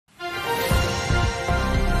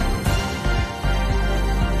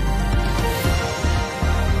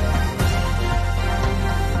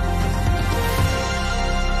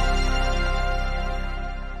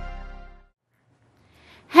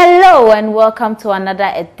Hello and welcome to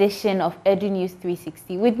another edition of Edunews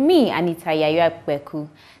 360 with me, Anita Beku.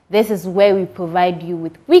 This is where we provide you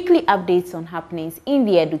with weekly updates on happenings in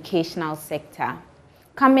the educational sector.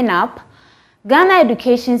 Coming up, Ghana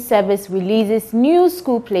Education Service releases new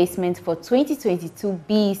school placement for 2022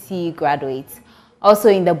 BECE graduates. Also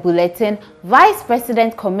in the bulletin, Vice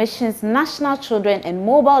President commissions National Children and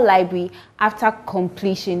Mobile Library after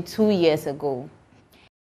completion 2 years ago.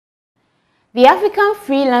 The African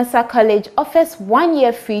Freelancer College offers 1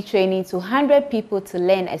 year free training to 100 people to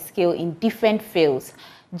learn a skill in different fields.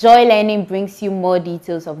 Joy Learning brings you more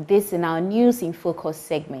details of this in our News in Focus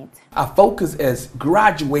segment. Our focus is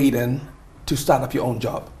graduating to start up your own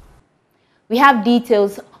job. We have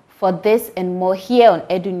details for this and more here on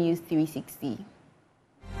Edunews 360.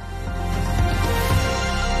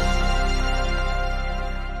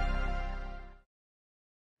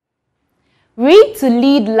 Read to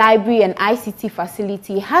Lead Library and ICT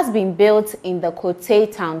facility has been built in the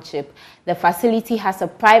Bece Township. The facility has a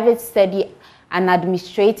private study and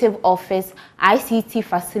administrative office, ICT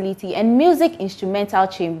facility, and music instrumental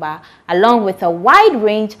chamber, along with a wide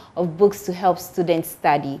range of books to help students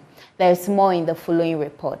study. There is more in the following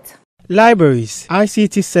report. Libraries,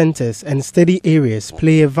 ICT centers, and study areas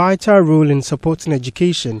play a vital role in supporting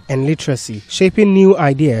education and literacy, shaping new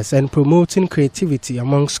ideas and promoting creativity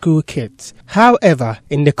among school kids. However,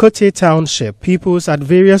 in the Bece Township, pupils at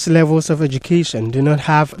various levels of education do not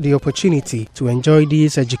have the opportunity to enjoy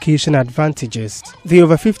these education advantages. The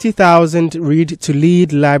over 50,000 Read to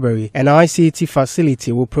Lead Library and ICT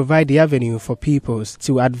facility will provide the avenue for pupils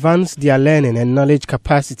to advance their learning and knowledge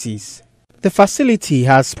capacities. The facility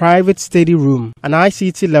has private study room, an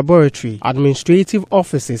ICT laboratory, administrative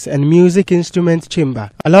offices, and music instrument chamber,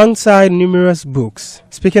 alongside numerous books.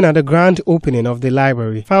 Speaking at the grand opening of the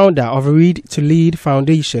library, founder of Read to Lead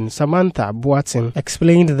Foundation, Samantha Boatin,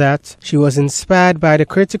 explained that she was inspired by the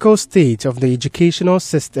critical state of the educational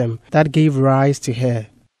system that gave rise to her.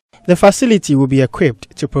 The facility will be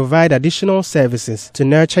equipped to provide additional services to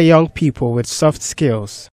nurture young people with soft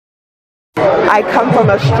skills. I come from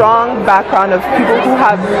a strong background of people who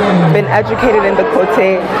have been educated in the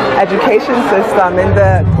Bece education system, in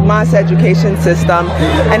the mass education system,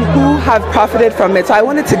 and who have profited from it. So I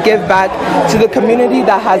wanted to give back to the community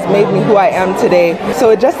that has made me who I am today.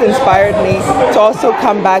 So it just inspired me to also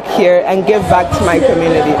come back here and give back to my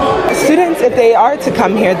community. Students, if they are to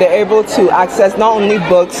come here, they're able to access not only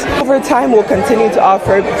books. Over time, we'll continue to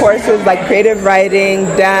offer courses like creative writing,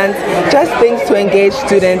 dance, just things to engage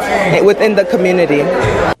students within the community.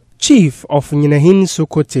 Chief of Nyinahin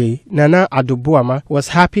Sokote, Nana Adubuama, was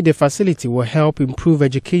happy the facility will help improve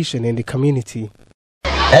education in the community.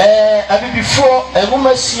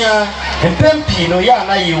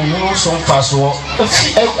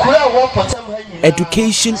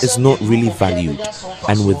 Education is not really valued,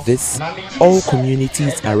 and with this, all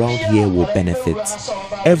communities around here will benefit.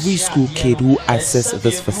 Every school kid who accesses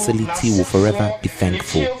this facility will forever be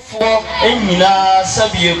thankful.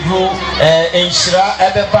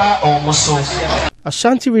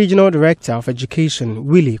 Ashanti Regional Director of Education,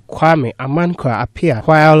 Willie Kwame Amankwa, appeared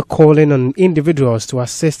while calling on individuals to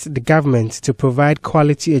assist the government to provide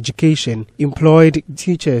quality education, employed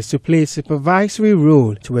teachers to play a supervisory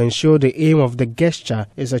role to ensure the aim of the gesture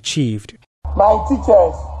is achieved. My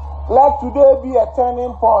teachers, let today be a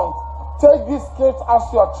turning point. Take these kids as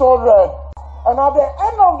your children, and at the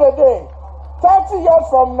end of the day, 30 years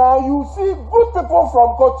from now, you see good people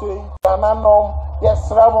from Bece. And I know,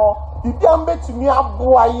 yes, Ramo. The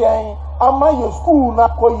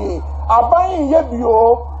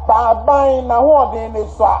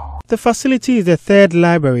facility is the third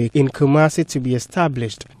library in Kumasi to be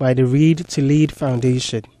established by the Read to Lead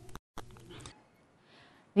Foundation.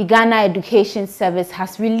 The Ghana Education Service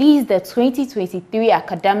has released the 2023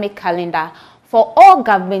 academic calendar for all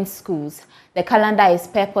government schools. The calendar is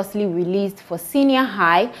purposely released for senior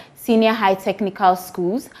high technical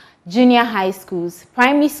schools, junior high schools,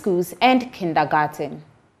 primary schools, and kindergarten.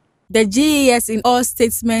 The GES in all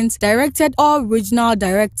statements directed all regional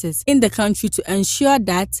directors in the country to ensure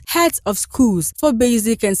that heads of schools for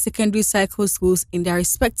basic and secondary cycle schools in their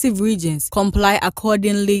respective regions comply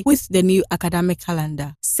accordingly with the new academic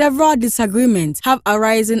calendar. Several disagreements have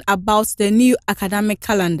arisen about the new academic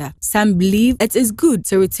calendar. Some believe it is good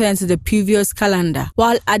to return to the previous calendar,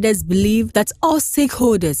 while others believe that all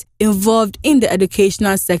stakeholders involved in the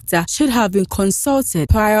educational sector should have been consulted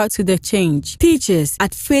prior to the change. Teachers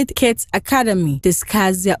at Faith Kids Academy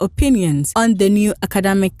discuss their opinions on the new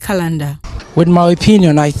academic calendar. With my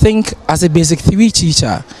opinion, I think as a basic 3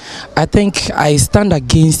 teacher, I think I stand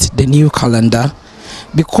against the new calendar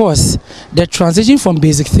because the transition from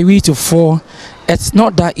basic 3 to 4, it's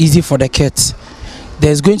not that easy for the kids.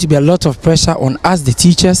 There's going to be a lot of pressure on us, the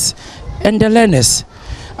teachers and the learners.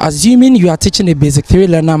 Assuming you are teaching a basic 3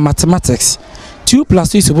 learner mathematics, 2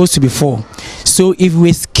 plus 2 is supposed to be 4. So if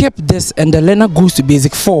we skip this and the learner goes to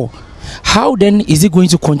basic 4, how then is it going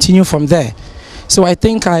to continue from there? So I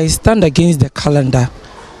think I stand against the calendar.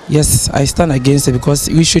 Yes, I stand against it because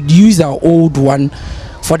we should use our old one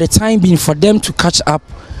for the time being for them to catch up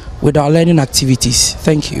with our learning activities.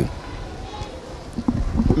 Thank you.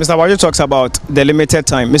 Mr. Waju talks about the limited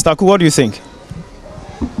time. Mr. Ku, what do you think?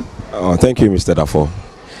 Thank you, Mr. Dafo.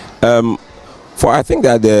 I think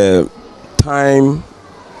that the time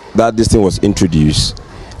that this thing was introduced,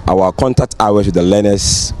 our contact hours with the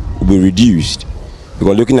learners will be reduced.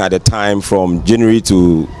 Because looking at the time from January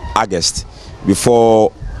to August,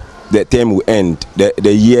 before the term will end,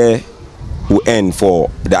 the year will end for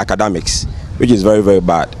the academics, which is very, very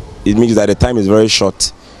bad. It means that the time is very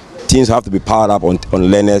short. Things have to be powered up on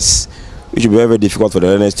learners, which will be very, very difficult for the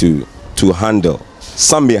learners to handle.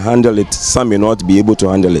 Some may handle it, some may not be able to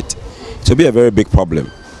handle it. It will be a very big problem.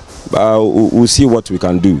 But we'll see what we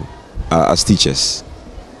can do as teachers.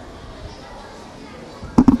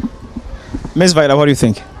 Ms. Vida, what do you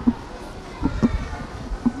think?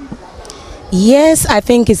 Yes, I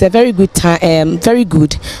think it's a very good time, very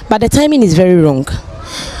good, but the timing is very wrong,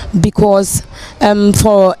 because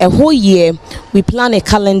for a whole year we plan a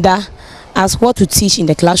calendar as what to teach in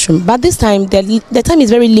the classroom, but this time the time is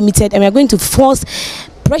very limited and we are going to force,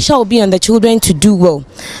 pressure will be on the children to do well,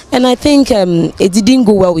 and I think it didn't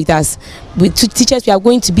go well with us. With teachers, we are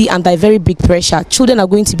going to be under very big pressure. Children are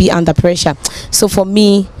going to be under pressure. So for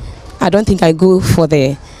me, I don't think I go for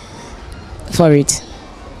it.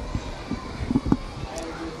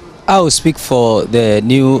 I will speak for the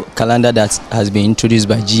new calendar that has been introduced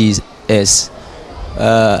by GS.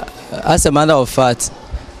 As a matter of fact,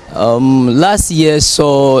 last year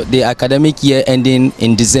saw the academic year ending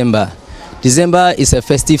in December. December is a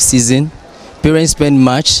festive season. Parents spend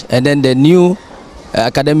much, and then the new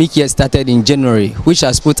academic year started in January, which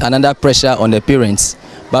has put another pressure on the parents.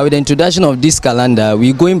 But with the introduction of this calendar,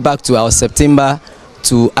 we're going back to our September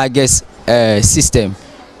to August system,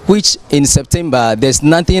 which in September there's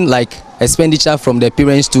nothing like expenditure from the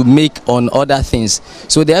parents to make on other things.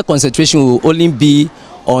 So their concentration will only be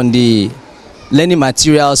on the learning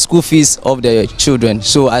material, school fees of the children.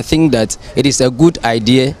 So I think that it is a good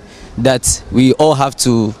idea that we all have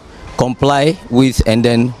to comply with, and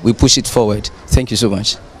then we push it forward. Thank you so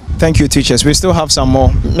much. Thank you, teachers. We still have some more.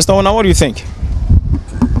 Mr. Ona, what do you think?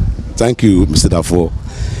 Thank you, Mr. Dafo.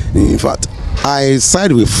 In fact, I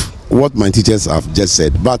side with what my teachers have just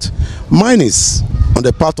said, but mine is on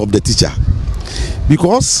the part of the teacher,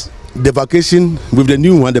 because the vacation with the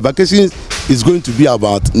new one, the vacation is going to be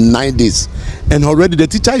about 9 days, and already the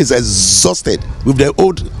teacher is exhausted with the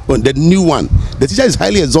the new one. The teacher is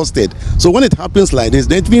highly exhausted. So when it happens like this,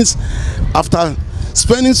 that means after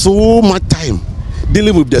spending so much time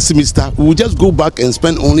dealing with the semester, we will just go back and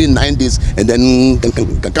spend only 9 days and then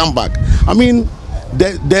can come back. I mean,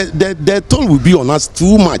 the toll will be on us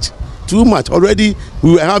too much. Already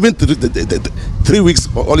we were having 3 weeks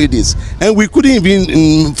holidays, and we couldn't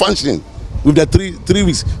even function with the three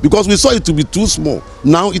weeks because we saw it to be too small.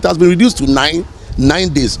 Now it has been reduced to 9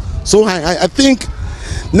 days. So I think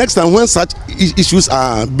next time when such issues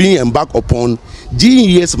are being embarked upon,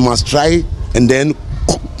 GES must try and then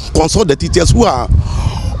consult the teachers who are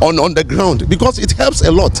on the ground, because it helps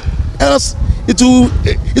a lot. Else it will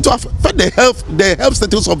affect the health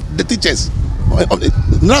status of the teachers.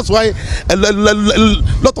 That's why a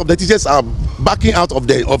lot of the teachers are backing out of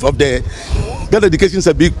the education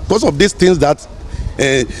service because of these things, that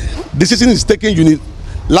decision is taken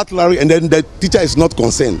unilaterally and then the teacher is not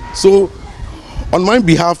concerned. So on my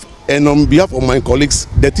behalf and on behalf of my colleagues,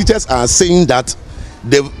 the teachers are saying that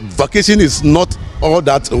the vacation is not all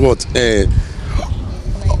that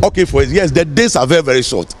okay for it. Yes, the days are very, very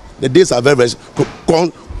short. The days are very, very short.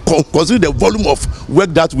 Consider the volume of work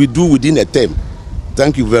that we do within a term.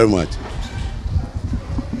 Thank you very much.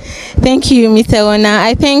 Thank you, Mr. Ona.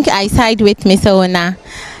 I think I side with Mr. Ona.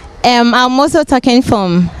 I'm also talking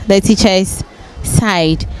from the teacher's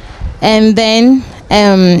side, and then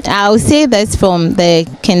I'll say this from the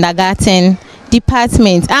kindergarten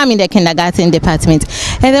department. I'm in the kindergarten department,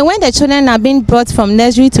 and then when the children are being brought from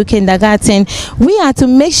nursery to kindergarten, we have to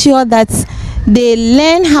make sure that they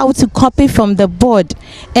learn how to copy from the board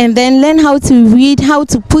and then learn how to read, how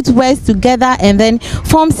to put words together and then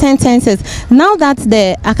form sentences. Now that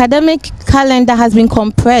the academic calendar has been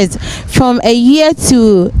compressed from a year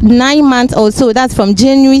to 9 months or so, that's from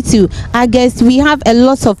January to August, we have a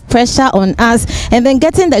lot of pressure on us, and then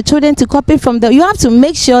getting the children to copy from the, you have to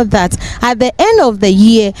make sure that at the end of the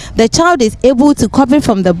year the child is able to copy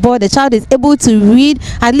from the board, the child is able to read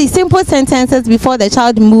at least simple sentences before the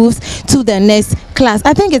child moves to the next class.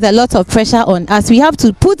 I think it's a lot of pressure on us. We have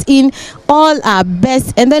to put in all our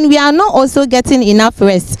best, and then we are not also getting enough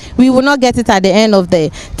rest. We will not get it at the end of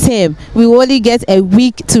the term. We will only get a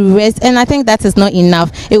week to rest, and I think that is not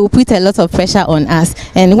enough. It will put a lot of pressure on us,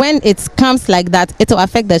 and when it comes like that, it will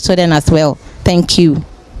affect the children as well. Thank you.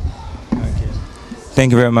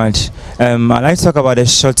 Thank you very much. I'd like to talk about the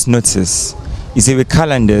short notice. You see, with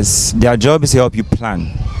calendars, their job is to help you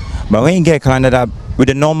plan. But when you get a calendar that, with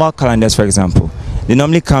the normal calendars, for example, they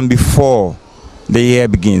normally come before the year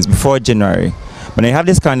begins, before January. When you have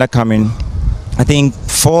this calendar coming, I think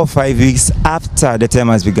 4 or 5 weeks after the term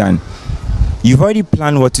has begun, you've already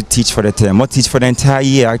planned what to teach for the term, what to teach for the entire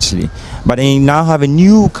year actually. But then you now have a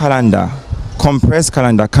new calendar, compressed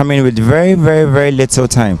calendar, coming with very, very, very little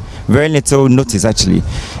time, very little notice actually,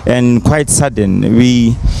 and quite sudden.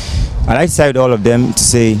 I like to say with all of them to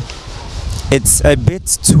say it's a bit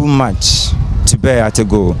too much to bear at a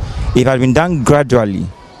go. If it had been done gradually,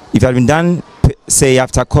 if it had been done, say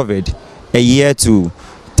after COVID, a year to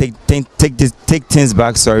take things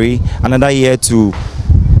back, another year to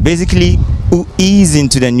basically ease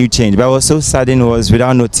into the new change. But what was so sudden was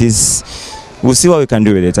without notice. We'll see what we can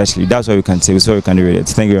do with it, actually. That's what we can say. We'll see what we can do with it.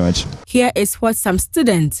 Thank you very much. Here is what some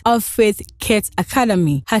students of Faith Kids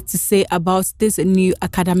Academy had to say about this new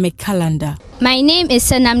academic calendar. My name is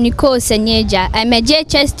Senam Nicole Senyeja. I'm a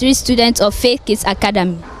JHS 3 student of Faith Kids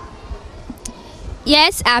Academy.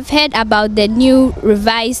 Yes, I've heard about the new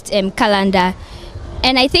revised calendar,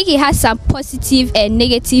 and I think it has some positive and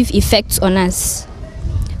negative effects on us.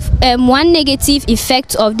 One negative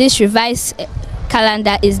effect of this revised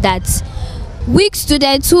calendar is that weak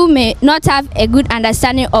students who may not have a good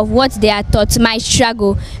understanding of what they are taught might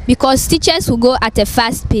struggle because teachers will go at a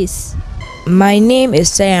fast pace. My name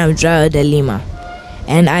is Sayam Jao de Lima,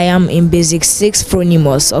 and I am in Basic 6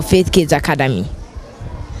 Phronimos of Faith Kids Academy.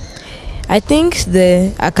 I think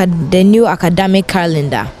the new academic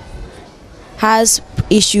calendar has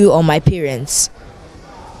issue on my parents.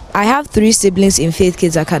 I have 3 siblings in Faith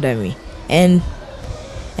Kids Academy, and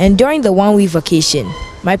during the 1 week vacation,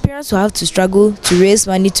 my parents will have to struggle to raise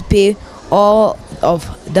money to pay all of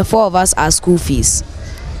the 4 of us our school fees.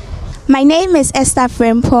 My name is Esther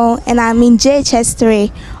Frempong, and I'm in JHS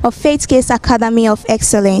 3 of Faith Kids Academy of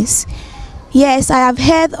Excellence. Yes, I have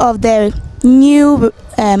heard of the new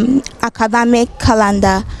academic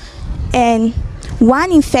calendar, and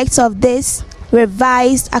one effect of this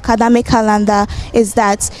revised academic calendar is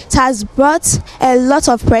that it has brought a lot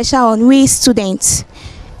of pressure on we students,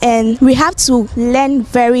 and we have to learn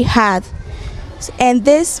very hard, and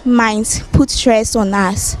this might put stress on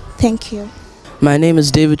us. Thank you. My name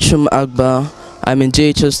is David Chum Agba. I'm in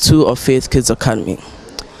JHS 2 of Faith Kids Academy.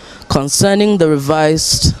 Concerning the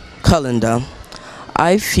revised calendar,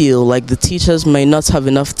 I feel like the teachers may not have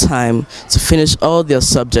enough time to finish all their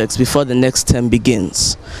subjects before the next term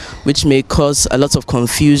begins, which may cause a lot of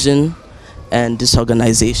confusion and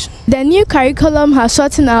disorganization. The new curriculum has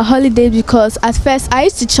shortened our holidays because at first I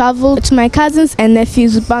used to travel to my cousins and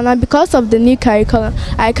nephews, but now because of the new curriculum,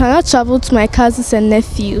 I cannot travel to my cousins and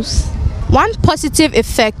nephews. One positive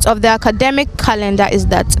effect of the academic calendar is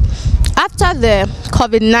that after the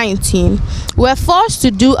COVID-19, we're forced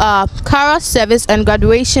to do our carol service and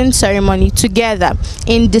graduation ceremony together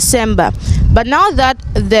in December. But now that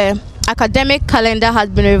the academic calendar has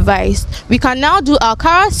been revised, we can now do our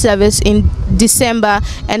carol service in December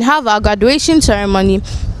and have our graduation ceremony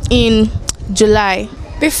in July.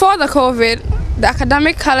 Before the COVID, the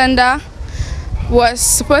academic calendar was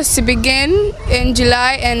supposed to begin in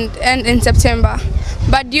July and end in September.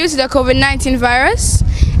 But due to the COVID-19 virus,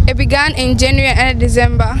 it began in January and ended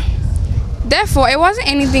December. Therefore, it wasn't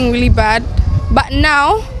anything really bad. But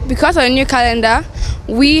now, because of the new calendar,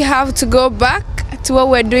 we have to go back to what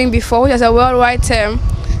we're doing before, which is a worldwide term.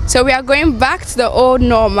 So we are going back to the old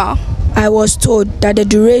normal. I was told that the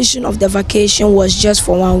duration of the vacation was just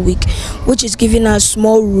for 1 week, which is giving us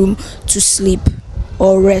small room to sleep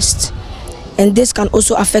or rest. And this can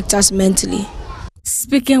also affect us mentally.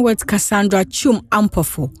 Speaking with Cassandra Chum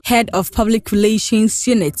Ampofo, Head of Public Relations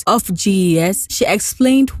Unit of GES, she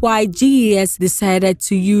explained why GES decided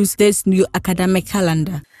to use this new academic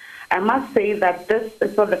calendar. I must say that this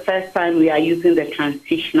is not the first time we are using the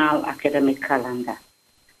transitional academic calendar.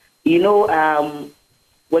 You know,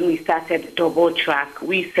 when we started double track,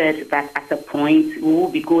 we said that at a point we will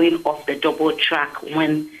be going off the double track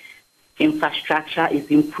when infrastructure is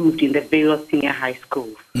improved in the various senior high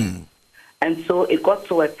schools. And so it got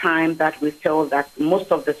to a time that we felt that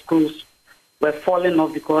most of the schools were falling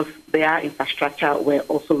off because their infrastructure were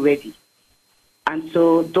also ready. And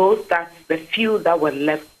so the few that were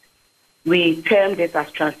left, we termed it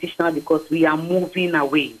as transitional because we are moving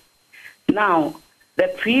away. Now,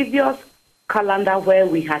 the previous calendar where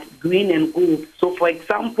we had green and gold, so for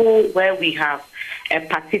example, where we have a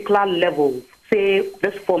particular level, say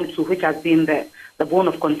this Form 2, which has been the bone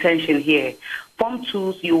of contention here. Form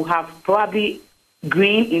 2s, you have probably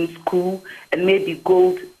green in school and maybe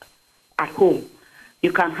gold at home.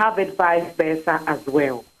 You can have it vice versa as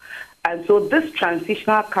well. And so this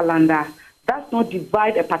transitional calendar does not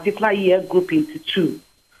divide a particular year group into two.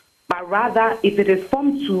 But rather, if it is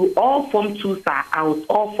Form 2, all Form 2s are out,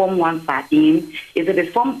 all Form 1s are in. If it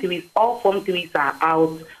is Form 3s, all Form 3s are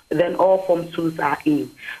out, then all Form 2s are in.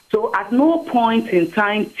 So at no point in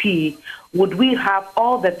time T would we have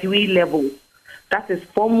all the three levels, that is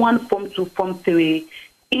Form 1, Form 2, Form 3,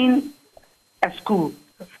 in a school,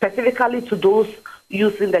 specifically to those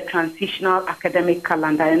using the transitional academic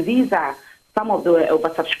calendar. And these are some of the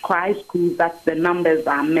oversubscribed schools that the numbers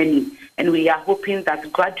are many. And we are hoping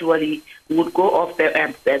that gradually we would go off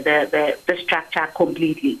the structure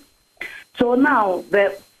completely. So now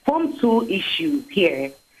the Form 2 issue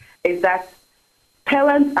here is that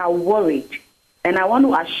parents are worried. And I want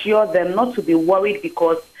to assure them not to be worried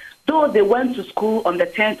because though they went to school on the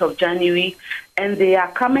 10th of January and they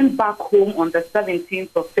are coming back home on the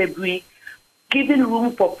 17th of February, giving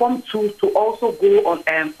room for Form 2 to also go on,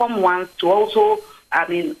 Form 1 to also,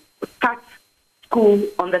 start school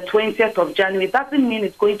on the 20th of January, doesn't mean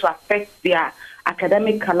it's going to affect their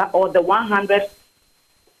academic calendar or the 100,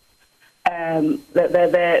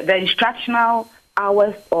 the instructional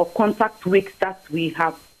hours or contact weeks that we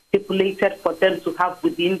have stipulated for them to have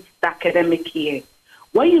within the academic year.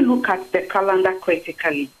 When you look at the calendar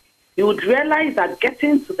critically, you would realize that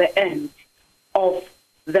getting to the end of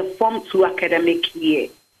the Form 2 academic year,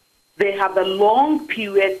 they have a long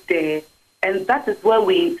period there, and that is where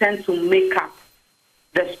we intend to make up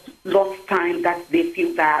the lost time that they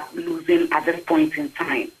feel they are losing at this point in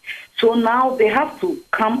time. So now they have to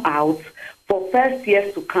come out for first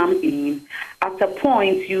years to come in. At a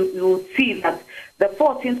point, you will see that the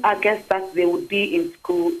 14th August that they would be in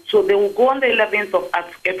school, so they will go on the 11th of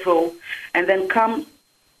April and then come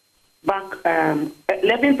back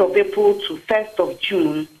 11th of April to 1st of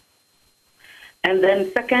June, and then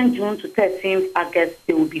 2nd June to 13th August,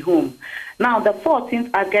 they will be home. Now, the 14th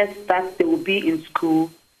August that they will be in school,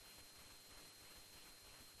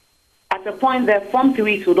 at a point, the Form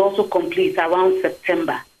 3s would also complete around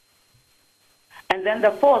September. And then the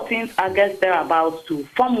 14th August, thereabouts to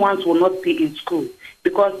Form 1s will not be in school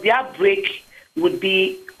because their break would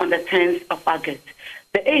be on the 10th of August.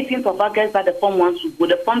 The 18th of August that the Form 1s would,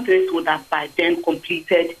 the Form 3s would have by then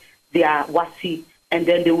completed their WASI, and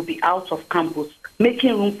then they will be out of campus,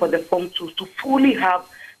 making room for the Form 2s to fully have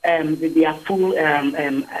their full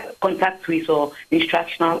contact weeks or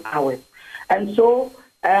instructional hours. And so,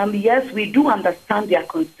 yes, we do understand their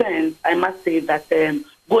concerns. I must say that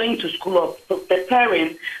going to school or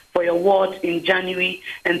preparing for your ward in January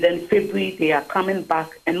and then February, they are coming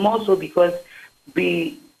back, and more so because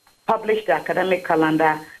we published the academic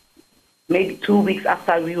calendar maybe 2 weeks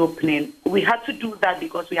after reopening. We had to do that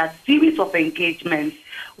because we had a series of engagements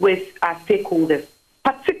with our stakeholders,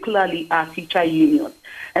 particularly our teacher unions.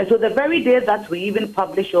 And so the very day that we even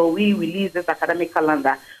published or we released this academic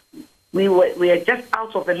calendar, we were just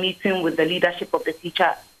out of a meeting with the leadership of the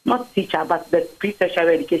teacher, not teacher, but the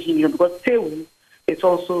pre-tertiary education union, because TEU is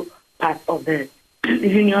also part of the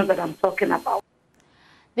unions that I'm talking about.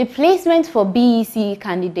 The placement for BEC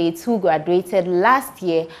candidates who graduated last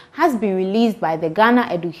year has been released by the Ghana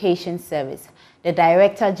Education Service. The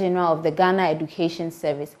Director General of the Ghana Education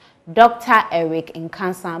Service, Dr. Eric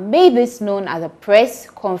Nkansa, made this known at a press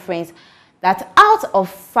conference that out of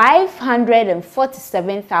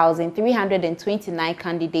 547,329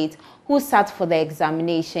 candidates who sat for the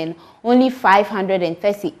examination, only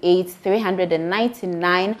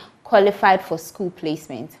 538,399 qualified for school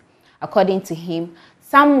placement. According to him,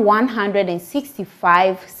 some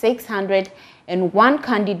 165,601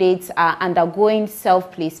 candidates are undergoing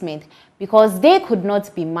self-placement because they could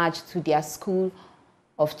not be matched to their school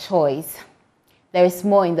of choice. There is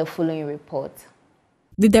more in the following report.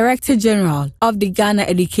 The Director General of the Ghana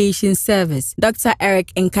Education Service, Dr.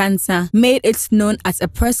 Eric Nkanta, made it known at a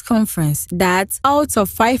press conference that out of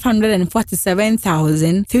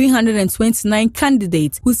 547,329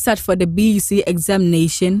 candidates who sat for the BUC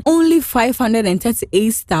examination, only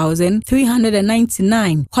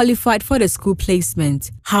 538,399 qualified for the school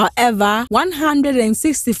placement. However,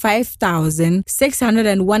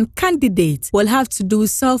 165,601 candidates will have to do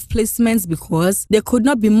self-placements because they could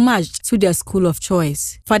not be matched to their school of choice.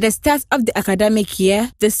 For the start of the academic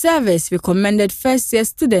year, the service recommended first-year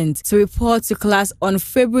students to report to class on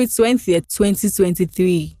February 20th,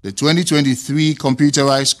 2023. The 2023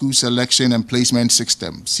 Computerized School Selection and Placement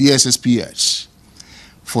System, CSSPS,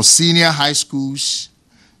 for senior high schools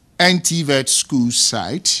and TVET school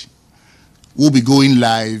site will be going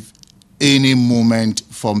live any moment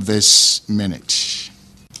from this minute.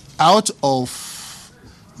 Out of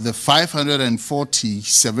the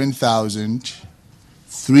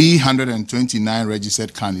 547,329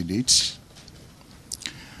 registered candidates,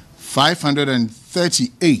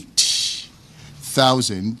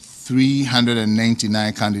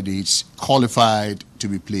 538,399 candidates qualified to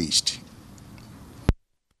be placed.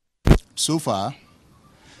 So far,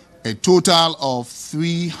 a total of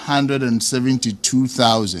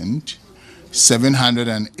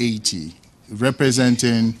 372,780,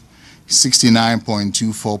 representing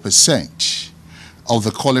 69.24% of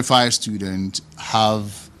the qualified students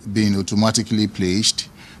have been automatically placed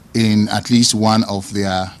in at least one of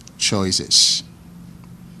their choices.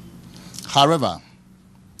 However,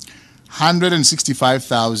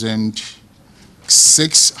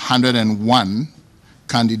 165,601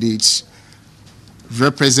 candidates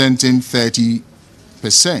representing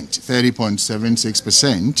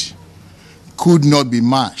 30.76%, could not be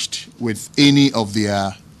matched with any of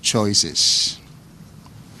their choices.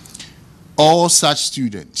 All such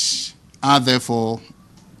students are therefore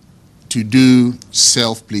to do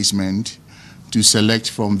self-placement to select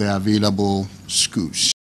from the available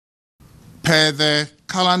schools. Per the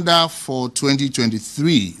calendar for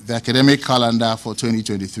 2023, the academic calendar for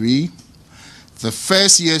 2023, the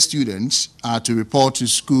first-year students are to report to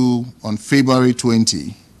school on February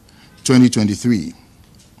 20, 2023.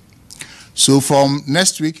 So from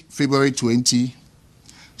next week, February 20,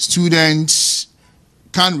 students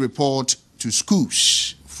can report to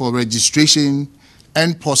schools for registration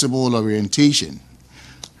and possible orientation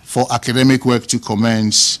for academic work to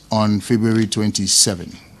commence on February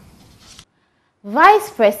 27. Vice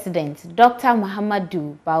President Dr.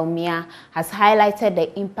 Muhammadu Bawumia has highlighted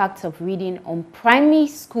the impact of reading on primary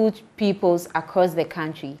school pupils across the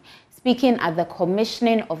country. Speaking at the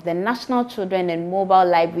commissioning of the National Children and Mobile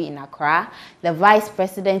Library in Accra, the Vice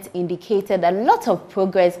President indicated a lot of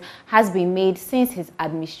progress has been made since his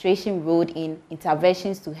administration rolled in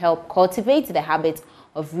interventions to help cultivate the habit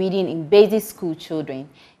of reading in basic school children.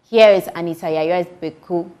 Here is Anita Yayo's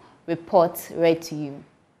Beku report read to you.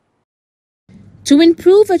 To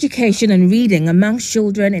improve education and reading amongst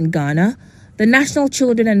children in Ghana, the National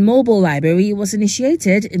Children and Mobile Library was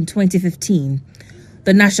initiated in 2015.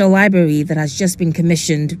 The National Library that has just been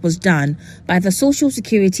commissioned was done by the Social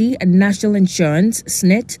Security and National Insurance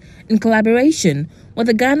 (SNIT) in collaboration with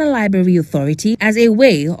the Ghana Library Authority as a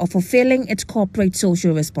way of fulfilling its corporate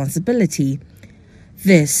social responsibility.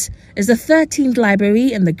 This is the 13th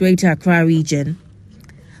library in the Greater Accra region.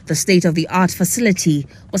 The state-of-the-art facility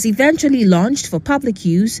was eventually launched for public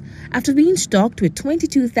use after being stocked with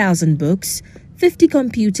 22,000 books, 50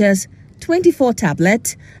 computers, 24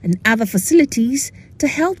 tablets, and other facilities to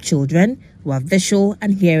help children who have visual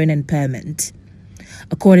and hearing impairment.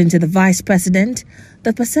 According to the Vice President,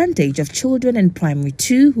 the percentage of children in Primary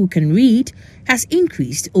 2 who can read has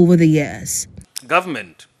increased over the years.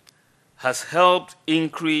 Government has helped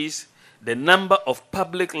increase the number of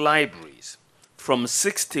public libraries from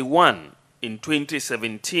 61 in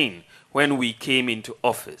 2017 when we came into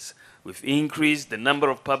office. We've increased the number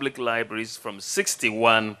of public libraries from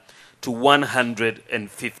 61 to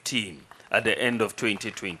 115 at the end of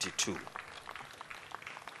 2022.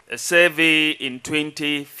 A survey in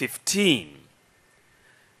 2015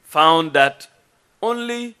 found that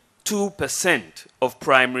only 2% of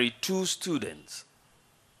primary 2 students,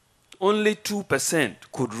 only 2%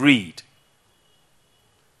 could read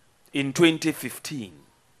in 2015.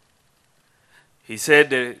 He said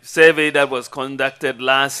the survey that was conducted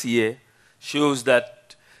last year shows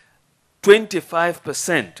that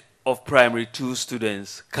 25% of primary 2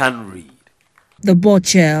 students can read. The board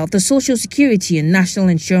chair of the Social Security and National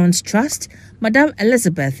Insurance Trust, Madam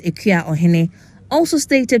Elizabeth Ikea Ohene, also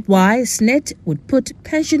stated why SNIT would put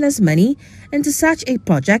pensioners' money into such a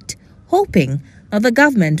project, hoping the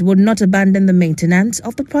government would not abandon the maintenance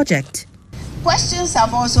of the project. Questions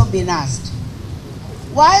have also been asked.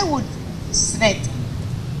 Why would SNET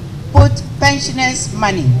put pensioners'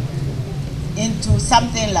 money into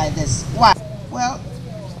something like this? Why? Well,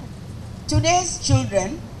 today's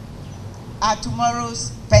children are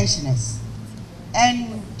tomorrow's pensioners.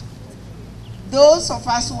 And those of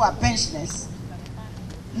us who are pensioners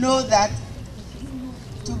know that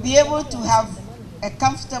to be able to have a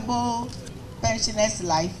comfortable pensioner's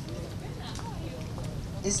life,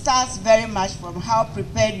 it starts very much from how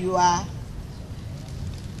prepared you are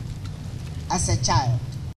as a child.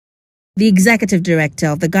 The executive director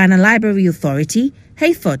of the Ghana Library Authority,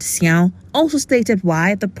 Hayford Siao, also stated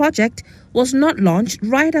why the project was not launched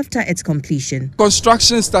right after its completion.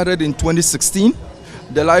 Construction started in 2016.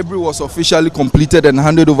 The library was officially completed and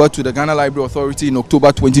handed over to the Ghana Library Authority in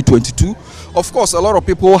October 2022. Of course, a lot of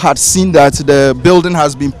people had seen that the building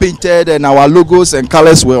has been painted and our logos and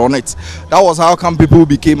colors were on it. That was how come people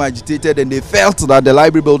became agitated and they felt that the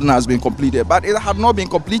library building has been completed. But it had not been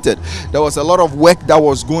completed. There was a lot of work that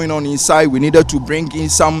was going on inside. We needed to bring in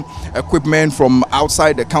some equipment from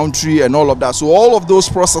outside the country and all of that. So all of those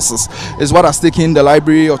processes is what has taken the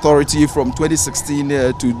Library Authority from 2016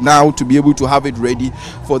 to now to be able to have it ready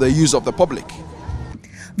for the use of the public.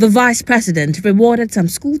 The Vice President rewarded some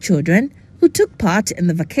school children who took part in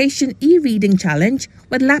the Vacation e-reading challenge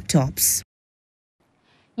with laptops.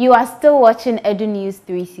 You are still watching Edunews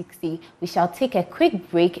 360. We shall take a quick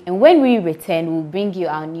break, and when we return, we'll bring you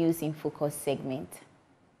our News in Focus segment.